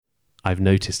I've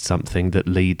noticed something that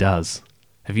Lee does.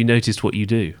 Have you noticed what you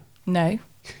do? No.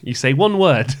 You say one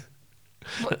word.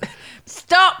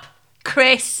 Stop,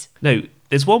 Chris. No,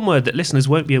 there's one word that listeners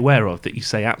won't be aware of that you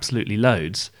say absolutely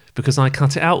loads because I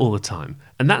cut it out all the time.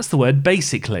 And that's the word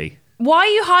basically. Why are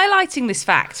you highlighting this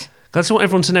fact? I just want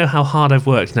everyone to know how hard I've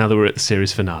worked now that we're at the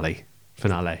series finale.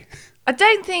 I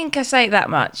don't think I say it that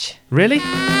much. Really?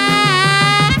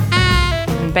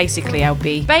 And basically,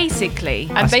 LB. Basically.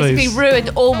 And I basically suppose- ruined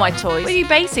all my toys. What do you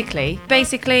basically?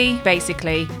 Basically.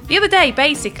 The other day,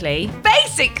 basically.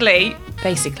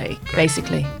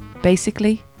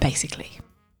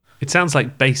 It sounds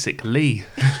like Basic Lee.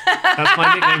 That's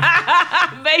my nickname.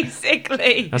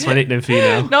 Basically. That's my nickname for you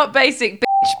now. Not basic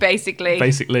bitch, basically.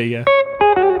 Basic Lee, yeah.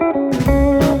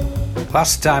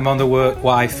 Last time on the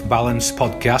Work-Wife Balance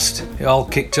podcast, it all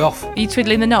kicked off. Are you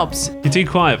twiddling the knobs? You're too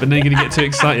quiet, but then you're going to get too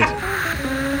excited.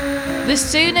 The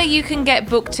sooner you can get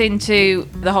booked into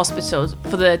the hospital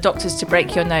for the doctors to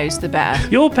break your nose, the better.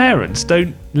 Your parents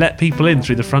don't let people in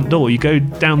through the front door. You go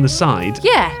down the side.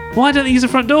 Yeah. Why don't they use the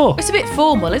front door? It's a bit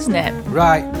formal, isn't it?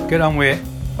 Right, get on with it.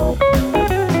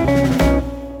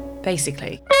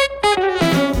 Basically.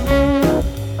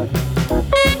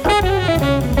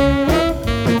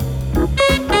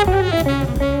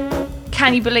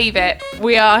 Can you believe it?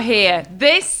 We are here.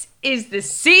 This is the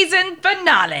season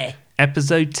finale.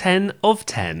 Episode 10 of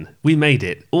 10. We made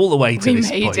it all the way to this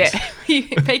point. You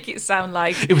make it sound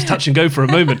like... It was touch and go for a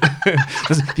moment.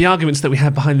 The arguments that we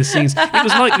had behind the scenes. It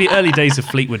was like the early days of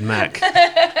Fleetwood Mac.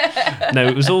 No,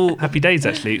 it was all happy days,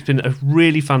 actually. It's been a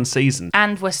really fun season.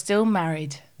 And we're still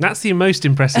married. That's the most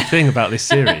impressive thing about this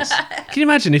series. Can you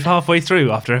imagine if halfway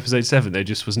through, after episode 7, there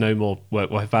just was no more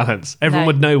work-life balance? Everyone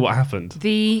would know what happened.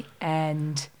 The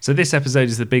end. So this episode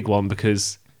is the big one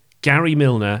because Gary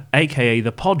Milner, a.k.a.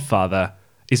 the Podfather,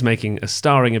 is making a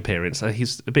starring appearance.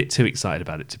 He's a bit too excited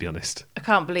about it, to be honest. I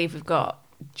can't believe we've got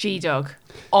G-Dog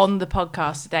on the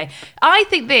podcast today. I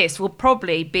think this will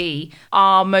probably be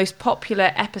our most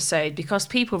popular episode because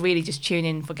people really just tune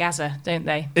in for Gaza, don't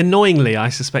they? Annoyingly, I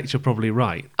suspect you're probably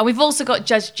right. And we've also got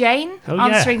Judge Jane Oh, yeah.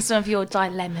 answering some of your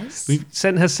dilemmas. We've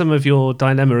sent her some of your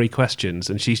dilemma-y questions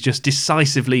and she's just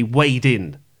decisively weighed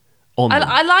in on them.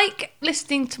 I like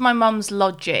listening to my mum's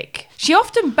logic. She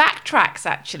often backtracks,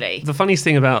 actually. The funniest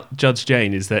thing about Judge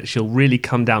Jane is that she'll really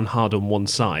come down hard on one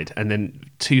side and then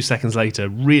 2 seconds later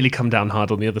really come down hard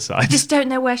on the other side. Just don't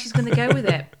know where she's going to go with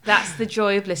it. That's the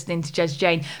joy of listening to Judge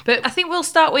Jane. But I think we'll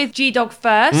start with G-Dog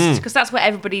first because that's what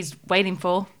everybody's waiting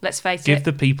for. Let's face Give it.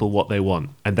 the people what they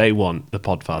want, and they want the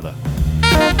Podfather.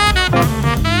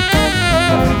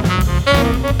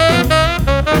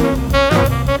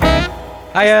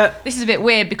 Hiya. This is a bit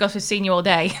weird because we've seen you all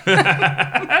day.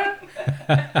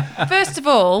 First of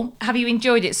all, have you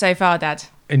enjoyed it so far, Dad?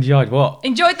 Enjoyed what?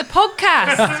 Enjoyed the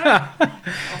podcast.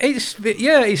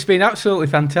 It's been absolutely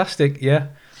fantastic, yeah.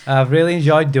 I've really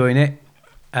enjoyed doing it,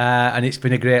 and it's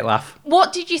been a great laugh.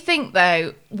 What did you think,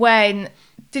 though, when...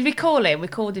 Did we call him? We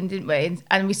called him, didn't we?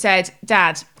 And we said,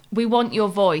 Dad, we want your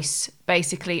voice,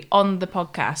 basically, on the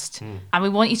podcast, and we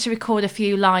want you to record a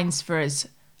few lines for us.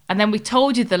 And then we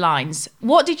told you the lines.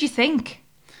 What did you think?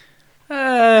 You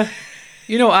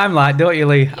know what I'm like, don't you,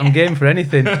 Lee? I'm game for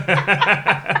anything.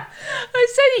 I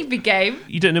said he'd be game.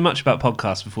 You don't know much about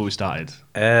podcasts before we started.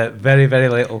 Very, very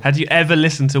little. Had you ever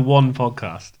listened to one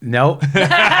podcast? No.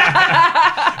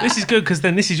 This is good because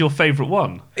then this is your favourite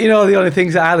one. You know the only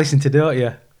things that I listen to, don't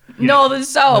you? Northern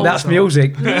Soul. And that's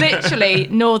music. Literally,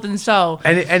 Northern Soul.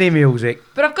 Any music.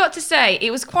 But I've got to say,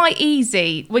 it was quite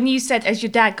easy. When you said, has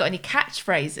your dad got any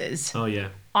catchphrases? Oh, yeah.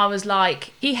 I was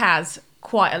like, he has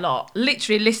quite a lot.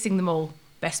 Literally listing them all.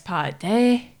 Best part of the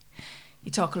day.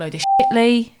 You talk a load of shit,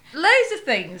 Lee. Loads of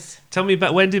things. Tell me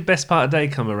about, when did Best Part of Day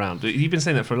come around? You've been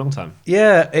saying that for a long time.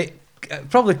 Yeah, it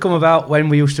probably come about when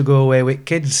we used to go away with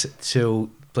kids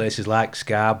to places like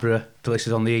Scarborough,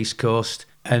 places on the East Coast,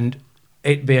 and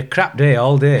it'd be a crap day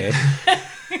all day.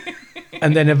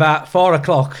 And then about 4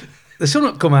 o'clock, the sun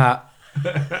would come out.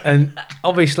 And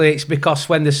obviously it's because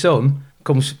when the sun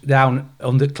comes down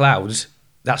under clouds,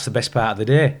 that's the best part of the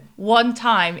day. One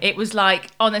time, it was like,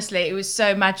 honestly, it was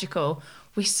so magical.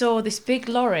 We saw this big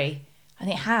lorry and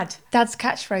it had Dad's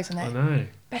catchphrase on it. I know.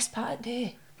 Best part of the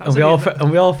day. And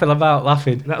we all fell about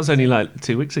laughing. That was only like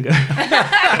 2 weeks ago.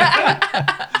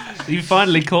 You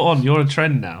finally caught on. You're a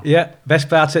trend now. Yeah, best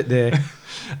part of the day.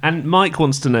 And Mike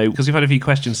wants to know, because we've had a few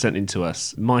questions sent in to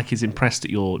us, Mike is impressed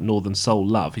at your Northern Soul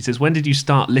love. He says, when did you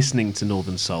start listening to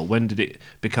Northern Soul? When did it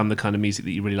become the kind of music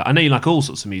that you really like? I know you like all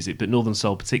sorts of music, but Northern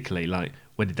Soul particularly, like,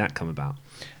 when did that come about?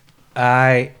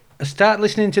 I started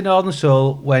listening to Northern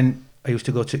Soul when I used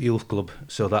to go to youth club,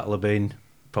 so that'll have been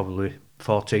probably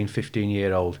 14,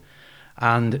 15-year-old.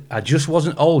 And I just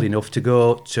wasn't old enough to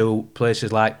go to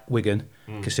places like Wigan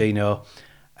Casino.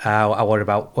 I was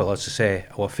about, well, as I say,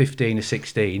 I was 15 or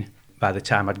 16 by the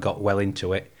time I'd got well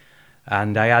into it.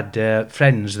 And I had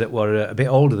friends that were a bit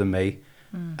older than me,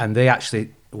 and they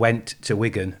actually went to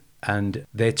Wigan and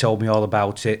they told me all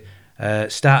about it.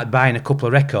 Started buying a couple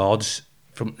of records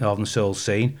from Northern Soul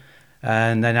scene,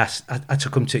 and then I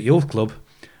took them to youth club,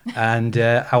 and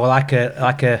I was like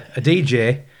a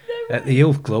DJ at the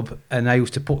youth club, and I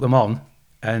used to put them on.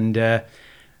 And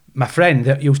my friend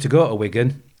that used to go to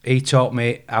Wigan, he taught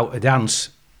me how to dance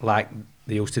like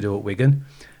they used to do at Wigan.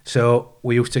 So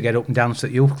we used to get up and dance at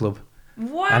youth club.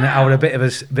 Wow. And I was a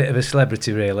bit of a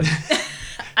celebrity, really.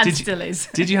 And still is.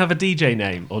 Did you have a DJ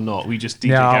name or not? We just DJ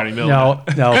Gary Milner.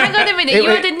 No. Hang on a minute. You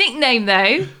had a nickname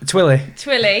though. Twilly.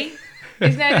 Twilly.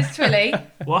 His name is Twilly.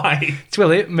 Why?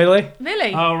 Twilly, Millie.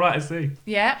 Millie. Oh, right, I see.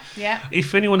 Yeah.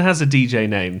 If anyone has a DJ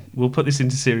name, we'll put this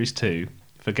into series 2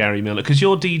 for Gary Milner, because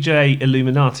you're DJ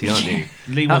Illuminati, aren't you?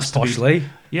 Lee That's posh, Lee.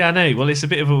 Yeah, I know. Well, it's a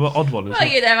bit of an odd one. Well,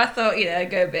 I thought,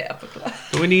 go a bit upper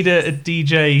class. But we need a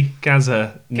DJ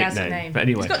Gaza nickname. Name. But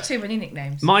anyway. He's got too many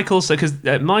nicknames. Mike also, because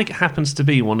Mike happens to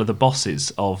be one of the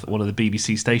bosses of one of the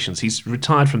BBC stations. He's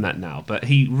retired from that now, but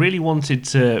he really wanted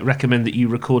to recommend that you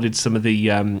recorded some of the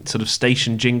sort of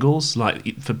station jingles,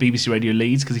 like for BBC Radio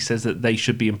Leeds, because he says that they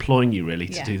should be employing you really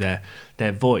to do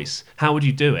their voice. How would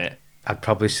you do it? I'd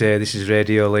probably say this is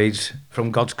Radio Leeds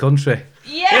from God's country.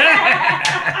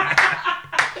 Yeah!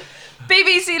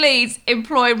 BBC Leeds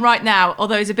employ him right now,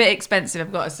 although it's a bit expensive,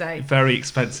 I've got to say. Very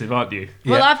expensive, aren't you?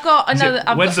 Well, Yeah. I've got another...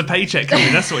 When's the paycheck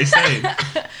coming? That's what he's saying.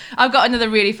 I've got another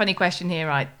really funny question here,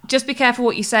 right? Just be careful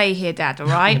what you say here, Dad, all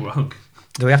right? Wrong.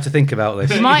 Do we have to think about this?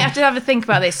 You might have to have a think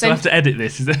about this. So I have to edit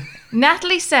this, is it?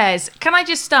 Natalie says, can I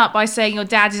just start by saying your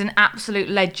dad is an absolute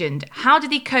legend? How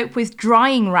did he cope with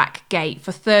drying rack gate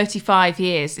for 35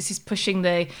 years? This is pushing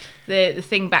the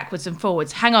thing backwards and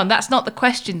forwards. Hang on, that's not the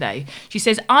question though. She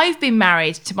says, I've been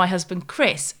married to my husband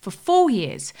Chris for 4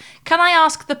 years. Can I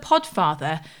ask the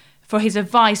podfather for his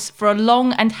advice for a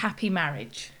long and happy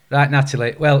marriage? Right,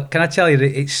 Natalie. Well, can I tell you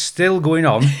that it's still going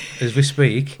on as we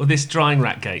speak? Well, this drying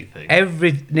rack gate thing.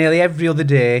 Nearly every other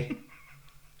day,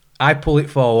 I pull it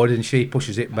forward and she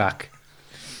pushes it back.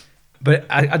 But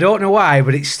I don't know why,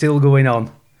 but it's still going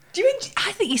on. Do you?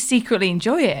 I think you secretly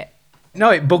enjoy it.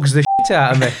 No, it bugs the shit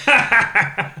out of me.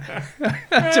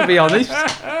 To be honest.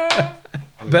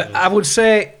 But I would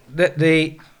say that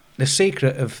the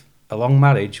secret of a long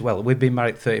marriage, well, we've been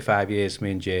married 35 years,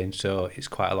 me and Jane, so it's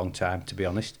quite a long time, to be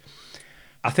honest.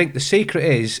 I think the secret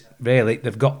is, really,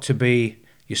 they've got to be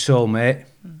your soulmate.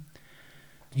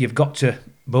 You've got to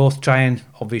both try and,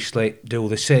 obviously, do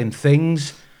the same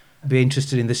things, be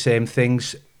interested in the same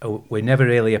things. We're never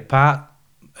really apart,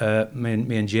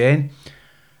 me and Jane.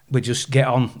 We just get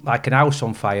on like an house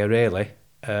on fire, really.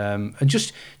 And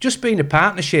just being a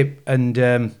partnership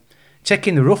and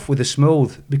taking the rough with the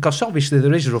smooth, because obviously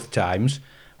there is rough times,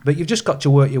 but you've just got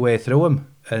to work your way through them.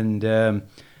 And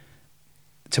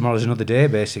tomorrow's another day,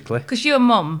 basically. Because you and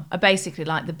Mum are basically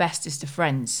like the bestest of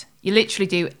friends. You literally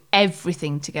do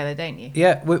everything together, don't you?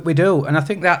 Yeah, we do. And I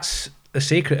think that's the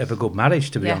secret of a good marriage,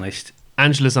 to be honest.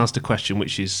 Angela's asked a question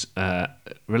which is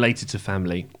related to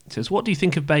family. It says, what do you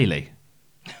think of Bailey?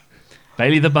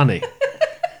 Bailey the bunny.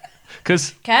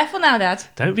 Because Careful now, Dad.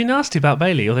 don't be nasty about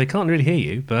Bailey, or they can't really hear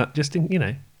you, but just,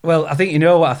 Well, I think you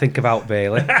know what I think about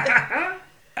Bailey.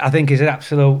 I think he's an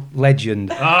absolute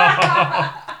legend.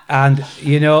 And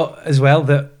you know as well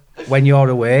that when you're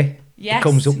away, Yes. he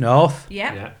comes up north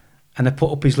Yeah. and I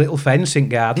put up his little fence in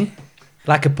garden,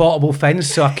 like a portable fence,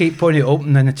 so I keep putting it up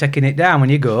and then I'm taking it down when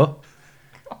you go.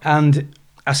 And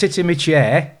I sit in my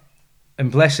chair,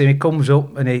 and bless him, he comes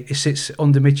up and he sits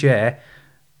under my chair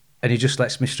and he just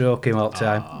lets me stroke him all the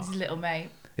time. He's a little mate.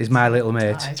 He's my little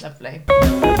mate. Oh, he's lovely.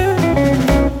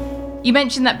 You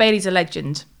mentioned that Bailey's a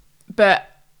legend, but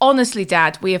honestly,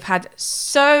 Dad, we have had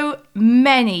so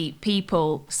many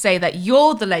people say that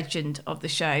you're the legend of the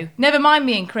show. Never mind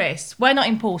me and Chris. We're not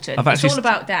important. It's all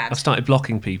about Dad. I've started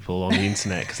blocking people on the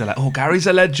internet because they're like, oh, Gary's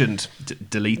a legend.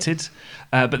 Deleted.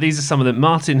 But these are some of them.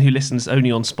 Martin, who listens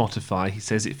only on Spotify, he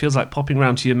says, it feels like popping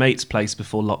round to your mate's place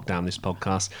before lockdown, this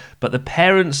podcast. But the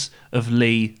parents of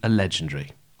Lee are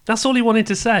legendary. That's all he wanted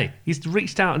to say. He's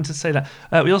reached out and to say that.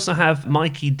 We also have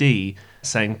Mikey D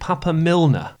saying, Papa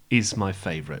Milner is my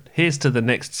favourite. Here's to the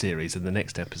next series and the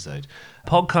next episode.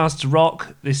 Podcasts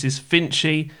rock. This is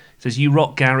Finchy. Says, you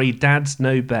rock, Gary. Dads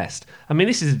know best. I mean,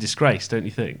 this is a disgrace, don't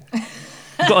you think?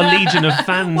 We've got a legion of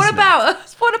fans. What about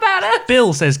us? What about us?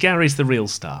 Bill says, Gary's the real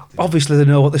star. Obviously they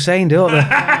know what they're saying, don't they?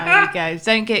 Oh, you he goes.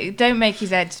 Don't make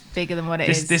his head bigger than what it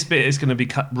is. This bit is going to be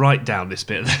cut right down. This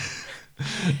bit.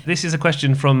 This is a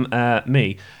question from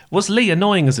me. Was Lee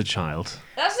annoying as a child?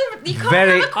 You can't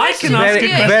Very- have a question. I can ask a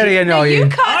question. Very annoying. No,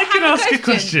 you can't I can have ask a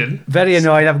question. Very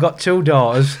annoying. I've got 2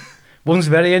 daughters. One's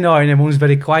very annoying and one's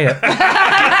very quiet.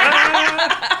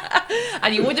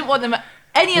 And you wouldn't want them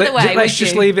any other way, Let's would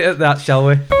just you? leave it at that, shall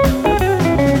we?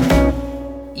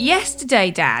 Yesterday,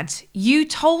 Dad, you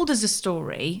told us a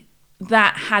story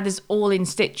that had us all in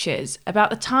stitches about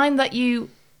the time that you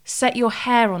set your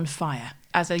hair on fire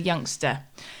as a youngster.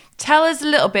 Tell us a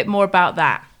little bit more about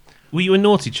that. Were you a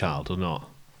naughty child or not?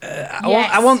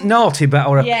 I want naughty, but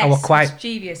I were quite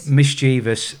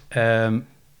mischievous.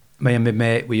 Me and my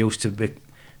mate, we used to be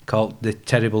called the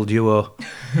terrible duo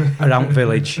around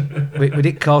village. We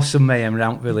did cause some mayhem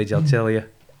around village, I'll tell you.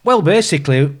 Well,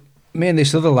 basically, me and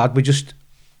this other lad, we used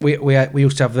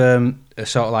to have a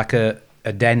sort of like a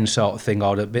den sort of thing,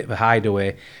 or a bit of a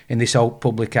hideaway in this old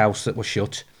public house that was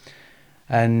shut.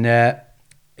 And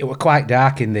it was quite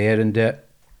dark in there, and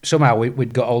somehow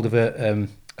we'd got hold of a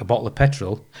bottle of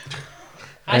petrol.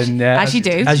 As you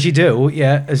do. As you do,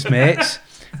 yeah, as mates.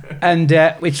 And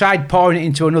we tried pouring it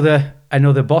into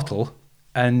another bottle,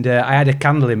 and I had a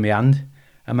candle in my hand,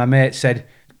 and my mate said,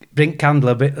 "Bring candle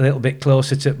a little bit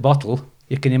closer to the bottle."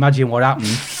 You can imagine what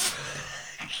happened.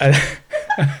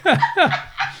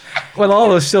 Well,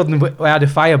 all of a sudden, we had a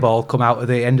fireball come out of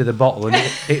the end of the bottle and it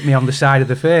hit me on the side of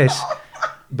the face.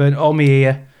 Burnt all my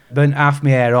ear, burnt half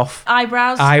my hair off.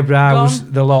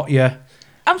 Eyebrows, the lot, yeah.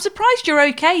 I'm surprised you're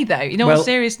okay, though, in all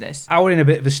seriousness. I were in a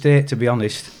bit of a state, to be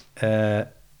honest.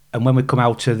 And when we come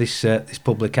out to this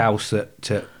public house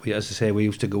that, as I say, we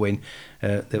used to go in,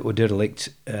 that were derelict.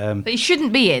 That you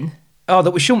shouldn't be in. Oh,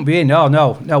 that we shouldn't be in. Oh,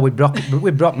 no, we'd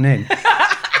broken in.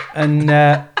 And you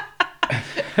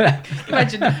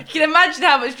can imagine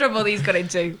how much trouble these got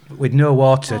into. With no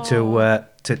water to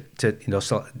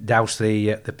sort of douse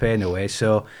the pain away.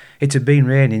 So it had been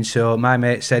raining. So my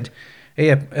mate said,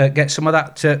 "Here, get some of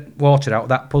that water out of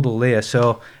that puddle there."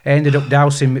 So I ended up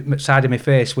dousing the side of my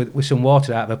face with some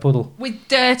water out of a puddle. With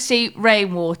dirty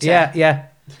rainwater. Yeah.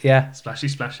 Splashy,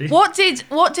 splashy. What did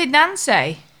Nan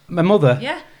say? My mother.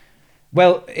 Yeah.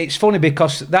 Well, it's funny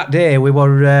because that day we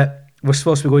were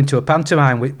supposed to be going to a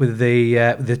pantomime with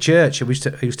the church. We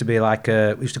used to be like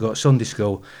we used to go to Sunday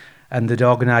school, and they'd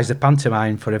organised a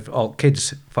pantomime for all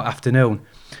kids for afternoon.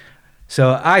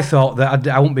 So I thought that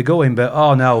I wouldn't be going, but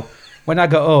oh no. When I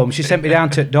got home, she sent me down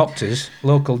to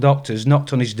local doctors,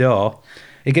 knocked on his door.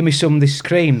 He gave me this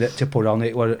cream to put on, and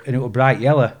it was bright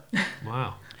yellow.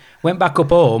 Wow. Went back up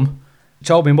home,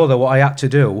 told my mother what I had to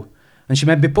do, and she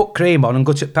made me put cream on and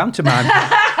go to pantomime.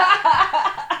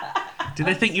 Did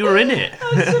they think you were in it?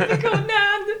 Typical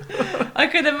Nan. I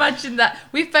could imagine that.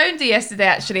 We phoned her yesterday,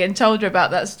 actually, and told her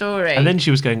about that story. And then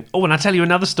she was going, "Oh, and I'll tell you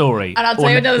another story." And I'll tell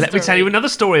you another Let me story. tell you another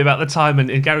story about the time.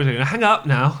 And Gary was going, "Hang up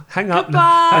now. Hang up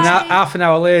now." Goodbye. And half an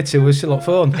hour later, we were still on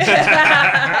phone.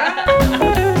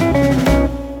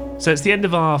 So it's the end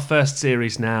of our first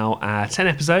series now. 10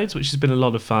 episodes, which has been a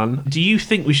lot of fun. Do you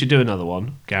think we should do another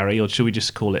one, Gary, or should we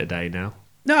just call it a day now?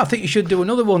 No, I think you should do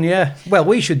another one, yeah. Well,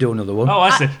 we should do another one. Oh, I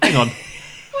see. Hang on. What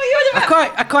are you on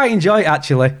about? I quite enjoy it,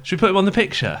 actually. Should we put him on the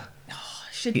picture?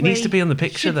 Should He we? needs to be on the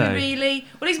picture, Should though. we really?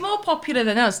 Well, he's more popular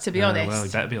than us, to be honest. Well, he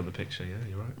better be on the picture, yeah,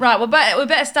 you're right. Right, we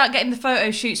better start getting the photo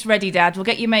shoots ready, Dad. We'll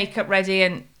get your makeup ready,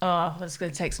 and it's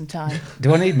going to take some time.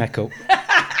 Do I need makeup?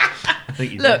 I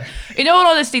think you Look, in all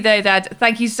honesty, though, Dad,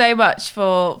 thank you so much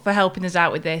for helping us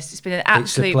out with this. It's been an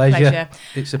absolute pleasure.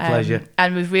 It's a pleasure.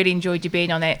 And we've really enjoyed you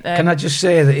being on it. Can I just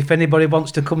say that if anybody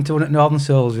wants to come to one at Northern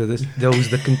Souls with us, those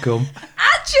that can come.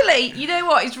 Actually, you know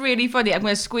what? It's really funny. I'm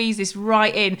going to squeeze this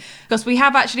right in because we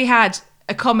have actually had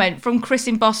a comment from Chris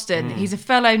in Boston. He's a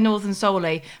fellow Northern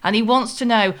Soulie, and he wants to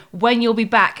know when you'll be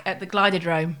back at the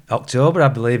Gliderdrome. October, I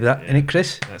believe that. Isn't it,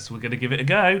 Chris? We're going to give it a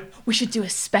go. We should do a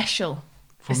special.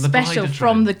 From a the special Gliderdrome.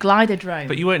 from the Gliderdrome.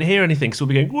 But you won't hear anything, so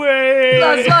we'll be going, way!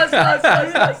 Lads.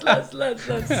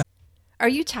 Are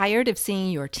you tired of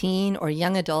seeing your teen or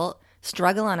young adult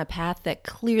struggle on a path that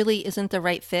clearly isn't the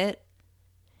right fit?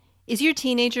 Is your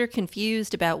teenager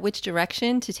confused about which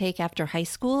direction to take after high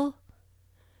school?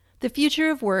 The future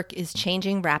of work is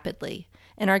changing rapidly,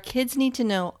 and our kids need to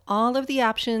know all of the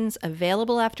options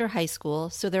available after high school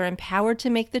so they're empowered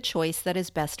to make the choice that is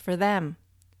best for them.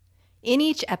 In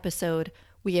each episode,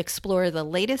 we explore the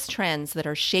latest trends that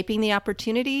are shaping the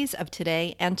opportunities of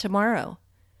today and tomorrow.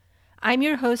 I'm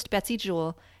your host, Betsy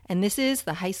Jewell, and this is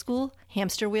the High School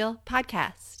Hamster Wheel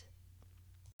Podcast.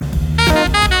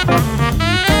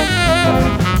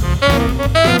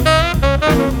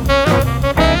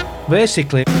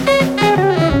 Basically,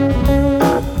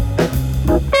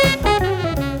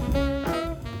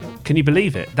 Can you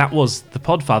believe it? That was the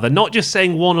Podfather, not just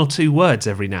saying one or two words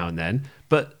every now and then,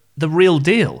 but the real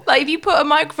deal. Like, if you put a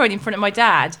microphone in front of my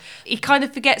dad, he kind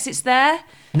of forgets it's there.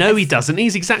 No, he doesn't.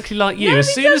 He's exactly like you. No, as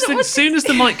he soon as doesn't. as soon as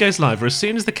the mic goes live, or as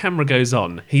soon as the camera goes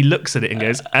on, he looks at it and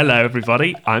goes, "Hello,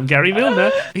 everybody. I'm Gary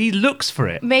Milner." He looks for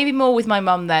it. Maybe more with my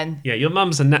mum then. Yeah, your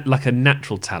mum's like a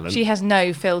natural talent. She has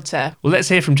no filter. Well, let's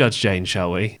hear from Judge Jane,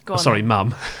 shall we? Go on. Sorry,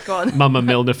 Mum. Go on. Mama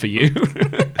Milner for you.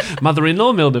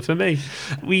 Mother-in-law Milner for me.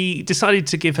 We decided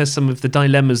to give her some of the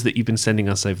dilemmas that you've been sending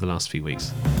us over the last few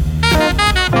weeks.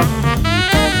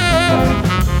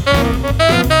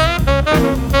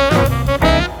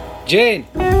 Jane.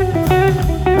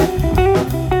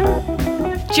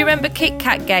 Do you remember Kit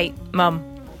Kat Gate, Mum?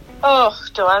 Oh,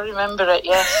 do I remember it?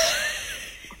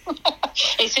 Yes.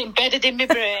 It's embedded in my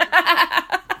brain.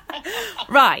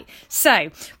 Right,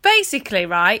 so basically,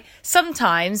 right,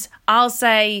 sometimes I'll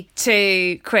say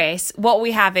to Chris, what are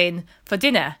we having for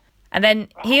dinner? And then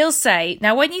he'll say,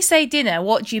 now when you say dinner,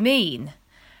 what do you mean?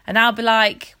 And I'll be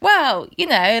like, well, you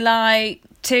know, like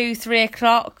 2, 3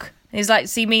 o'clock. And he's like,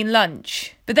 so you mean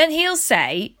lunch? But then he'll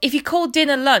say, if you call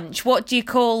dinner lunch, what do you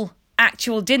call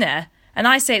actual dinner? And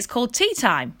I say it's called tea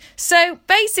time. So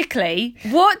basically,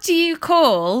 what do you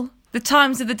call the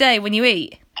times of the day when you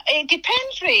eat? It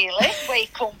depends, really, where you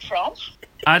come from.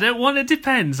 I don't want it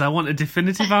depends. I want a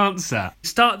definitive answer.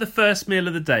 Start the first meal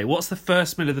of the day. What's the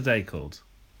first meal of the day called?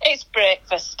 It's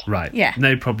breakfast. Right. Yeah.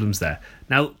 No problems there.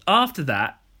 Now, after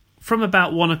that, from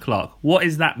about 1 o'clock, what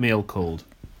is that meal called?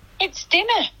 It's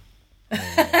dinner. Come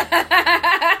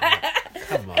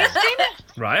on. It's dinner.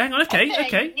 Right, hang on. Okay.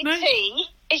 Your No. tea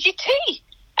is your tea.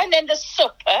 And then the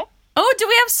supper. Oh, do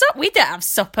we have supper? We don't have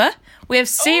supper. We have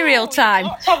cereal time.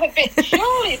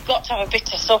 Surely you've got to have a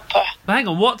bit of supper. But hang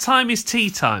on, what time is tea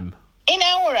time? In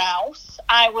our house,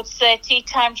 I would say tea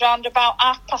time's round about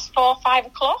 4:30, 5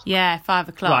 o'clock. Yeah, 5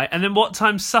 o'clock. Right, and then what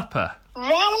time's supper?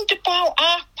 Round about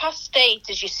 8:30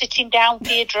 as you're sitting down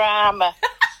for your drama.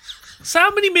 So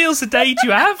how many meals a day do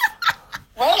you have?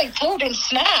 Well, including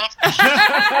snacks.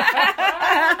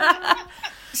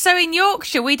 So in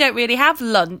Yorkshire, we don't really have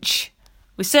lunch.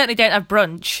 We certainly don't have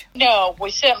brunch. No, we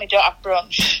certainly don't have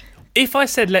brunch. If I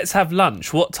said let's have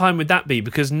lunch, what time would that be?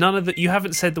 Because you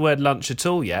haven't said the word lunch at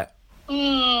all yet.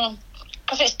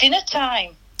 Because it's dinner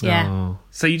time. Yeah. Oh.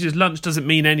 So lunch doesn't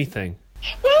mean anything.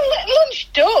 Well,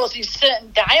 lunch does in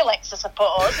certain dialects, I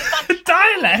suppose.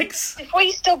 Dialects? If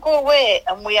we still go away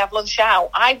and we have lunch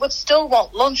out, I would still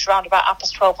want lunch around about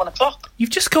 12:30, 1 o'clock. You've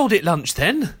just called it lunch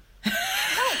then.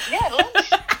 Yeah,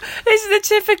 lunch. This is the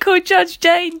typical Judge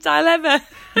Jane dilemma.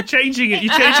 You're changing it.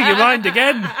 You're changing your mind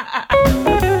again.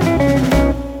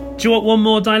 Do you want one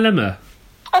more dilemma?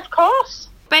 Of course.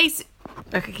 Basic.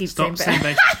 I could keep Stop saying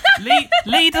saying basic.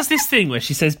 Lee does this thing where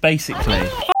she says basically.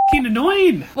 Fucking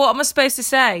annoying. What am I supposed to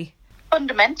say?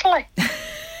 Fundamentally.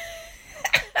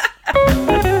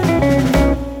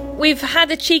 We've had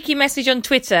a cheeky message on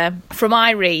Twitter from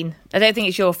Irene. I don't think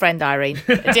it's your friend Irene.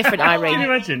 A different Irene. Can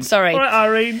you imagine? Sorry. All right,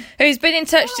 Irene. Who's been in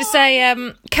touch to say,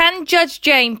 can Judge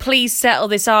Jane please settle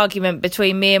this argument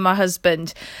between me and my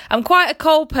husband? I'm quite a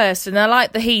cold person and I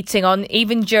like the heating on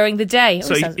even during the day.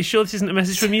 So, you sure this isn't a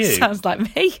message from you? Sounds like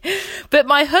me. But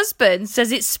my husband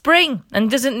says it's spring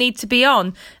and doesn't need to be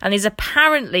on and is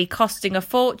apparently costing a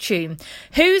fortune.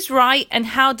 Who's right and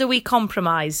how do we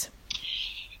compromise?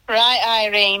 Right,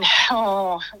 Irene.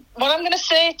 Oh, what I'm going to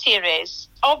say to you is,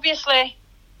 obviously,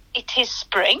 it is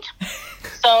spring.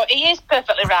 So he is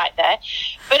perfectly right there.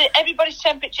 But everybody's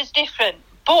temperature's different.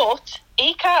 But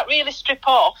he can't really strip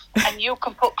off and you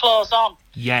can put clothes on.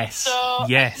 Yes. So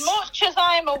yes. As much as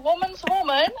I'm a woman's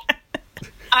woman,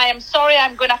 I am sorry,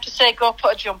 I'm going to have to say go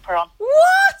put a jumper on.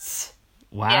 What?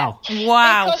 Wow. Yeah.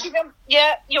 Wow. Because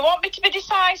you want me to be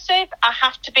decisive, I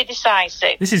have to be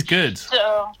decisive. This is good.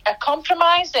 So a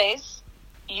compromise is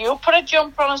you put a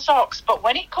jumper on and socks, but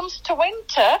when it comes to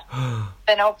winter,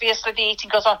 then obviously the heating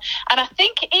goes on. And I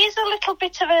think it is a little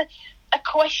bit of a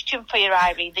question for you,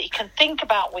 Irene, that you can think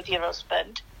about with your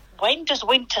husband. When does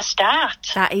winter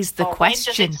start? That is the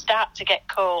question. When does it start to get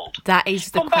cold? That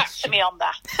is the Come question. back to me on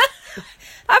that.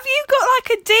 Have you got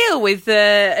like a deal with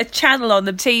a channel on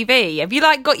the TV? Have you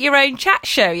like got your own chat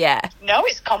show yet? No,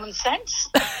 it's common sense.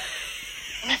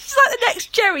 She's like the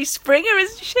next Jerry Springer,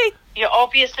 isn't she? You're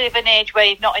obviously of an age where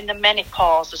you're not in the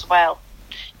menopause as well.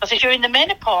 Because if you're in the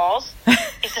menopause,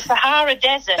 it's the Sahara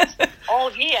Desert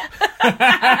all year.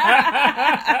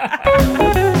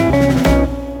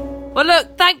 Well,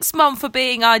 look, thanks, Mum, for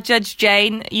being our Judge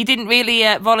Jane. You didn't really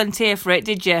volunteer for it,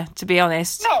 did you, to be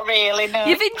honest? Not really, no.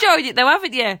 You've enjoyed it, though,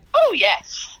 haven't you? Oh,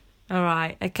 yes. All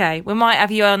right, okay. We might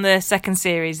have you on the second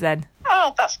series then. Oh,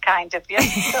 Oh, that's kind of you.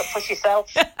 Don't push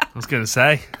yourself. I was going to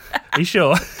say, are you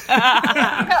sure?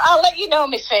 I'll let you know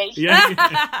my fee. Yeah.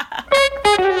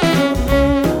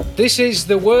 This is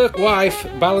the Work-Wife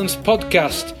Balance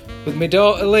podcast with my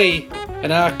daughter Lee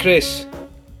and our Chris.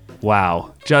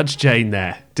 Wow, Judge Jane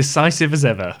there, decisive as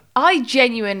ever. I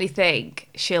genuinely think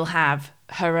she'll have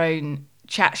her own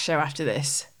chat show after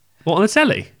this. What, on the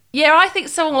telly? Yeah, I think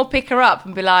someone will pick her up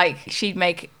and be like, she'd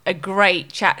make a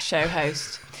great chat show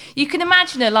host. You can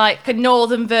imagine her like a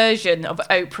northern version of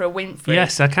Oprah Winfrey.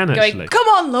 Yes, I can going, actually. come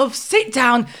on, love, sit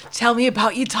down, tell me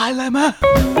about your dilemma.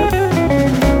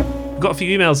 We've got a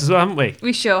few emails as well, haven't we?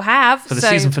 We sure have. For the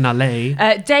season finale.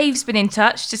 Dave's been in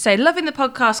touch to say, loving the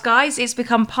podcast, guys. It's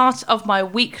become part of my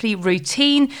weekly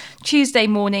routine. Tuesday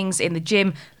mornings in the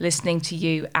gym, listening to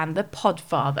you and the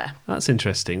Podfather. That's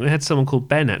interesting. We had someone called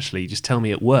Ben actually just tell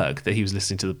me at work that he was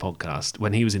listening to the podcast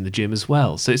when he was in the gym as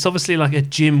well. So it's obviously like a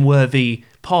gym-worthy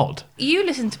pod. You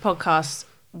listen to podcasts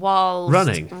while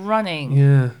running.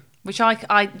 Yeah. Which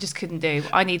I just couldn't do.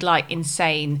 I need like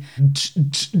insane...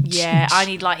 Yeah, I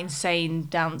need like insane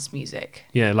dance music.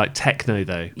 Yeah, like techno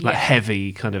though. Like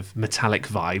heavy kind of metallic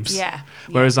vibes. Yeah.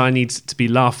 Whereas I need to be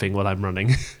laughing while I'm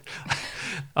running.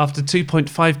 After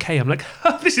 2.5k, I'm like,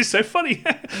 oh, this is so funny.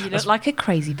 You look like a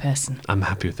crazy person. I'm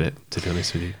happy with it, to be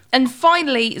honest with you. And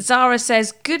finally, Zara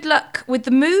says, good luck with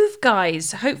the move,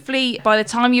 guys. Hopefully, by the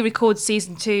time you record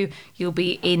season 2, you'll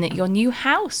be in your new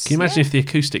house. Can you imagine if the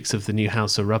acoustics of the new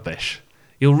house are rubbish?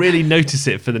 You'll really notice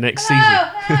it for the next season.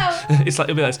 It's like,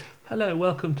 it'll be like, hello,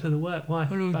 welcome to the Work-Wife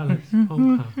Balance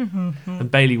podcast. And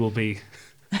Bailey will be...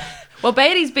 Well,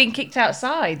 Bailey's been kicked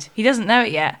outside. He doesn't know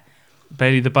it yet.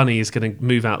 Bailey the bunny is going to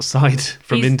move outside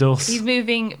from indoors. He's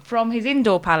moving from his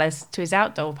indoor palace to his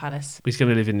outdoor palace. He's going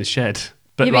to live in the shed,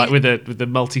 but Yeah, like but with the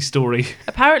multi-story,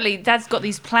 Apparently, Dad's got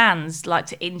these plans like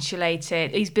to insulate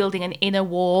it. He's building an inner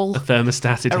wall, a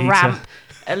thermostated a heater. ramp,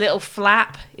 a little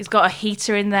flap. He's got a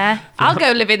heater in there. I'll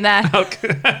go live in there.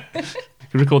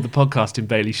 We record the podcast in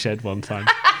Bailey's shed one time.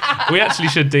 We actually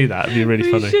should do that. It'd be really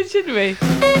funny. Shouldn't we?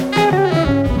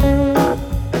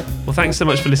 Well, thanks so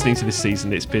much for listening to this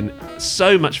season. It's been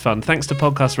so much fun. Thanks to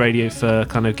Podcast Radio for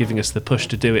kind of giving us the push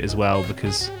to do it as well,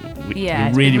 because we're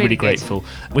it's really, been really good. grateful.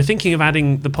 We're thinking of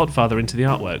adding the Podfather into the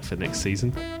artwork for next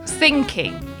season.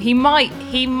 Thinking he might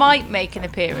make an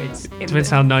appearance. Depends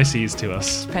how nice he is to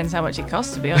us. Depends how much it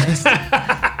costs, to be honest.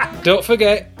 Don't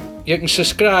forget, you can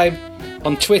subscribe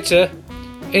on Twitter,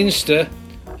 Insta,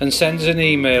 and send us an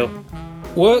email.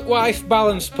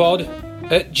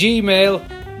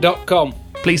 workwifebalancepod@gmail.com.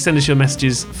 Please send us your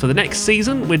messages for the next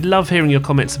season. We'd love hearing your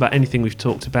comments about anything we've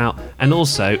talked about. And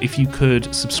also, if you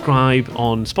could subscribe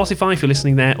on Spotify if you're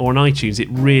listening there, or on iTunes, it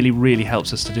really, really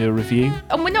helps us to do a review.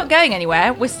 And we're not going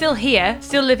anywhere. We're still here,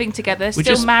 still living together,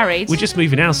 still married. We're just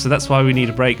moving house, so that's why we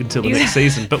need a break until the next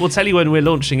season. But we'll tell you when we're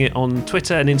launching it on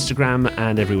Twitter and Instagram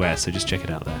and everywhere, so just check it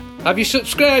out there. Have you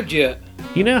subscribed yet?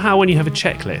 You know how when you have a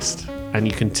checklist and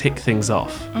you can tick things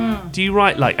off, do you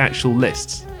write like actual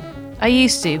lists? I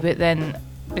used to, but then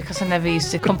because I never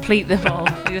used to complete them all,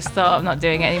 I just thought I'm not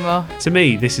doing it anymore. To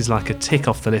me, this is like a tick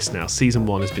off the list now. Season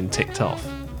 1 has been ticked off.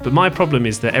 But my problem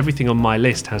is that everything on my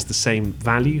list has the same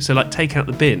value. So like take out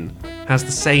the bin has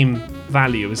the same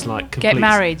value as like complete. Get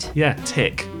married. Yeah,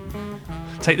 tick.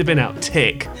 Take the bin out,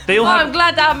 tick. They all I'm have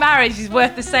glad our marriage is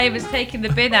worth the same as taking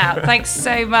the bin out. Thanks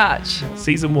so much.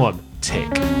 Season 1, tick.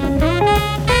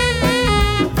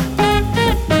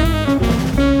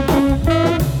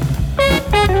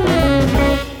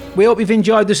 We hope you've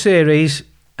enjoyed the series,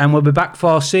 and we'll be back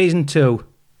for season 2.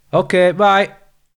 Okay, bye.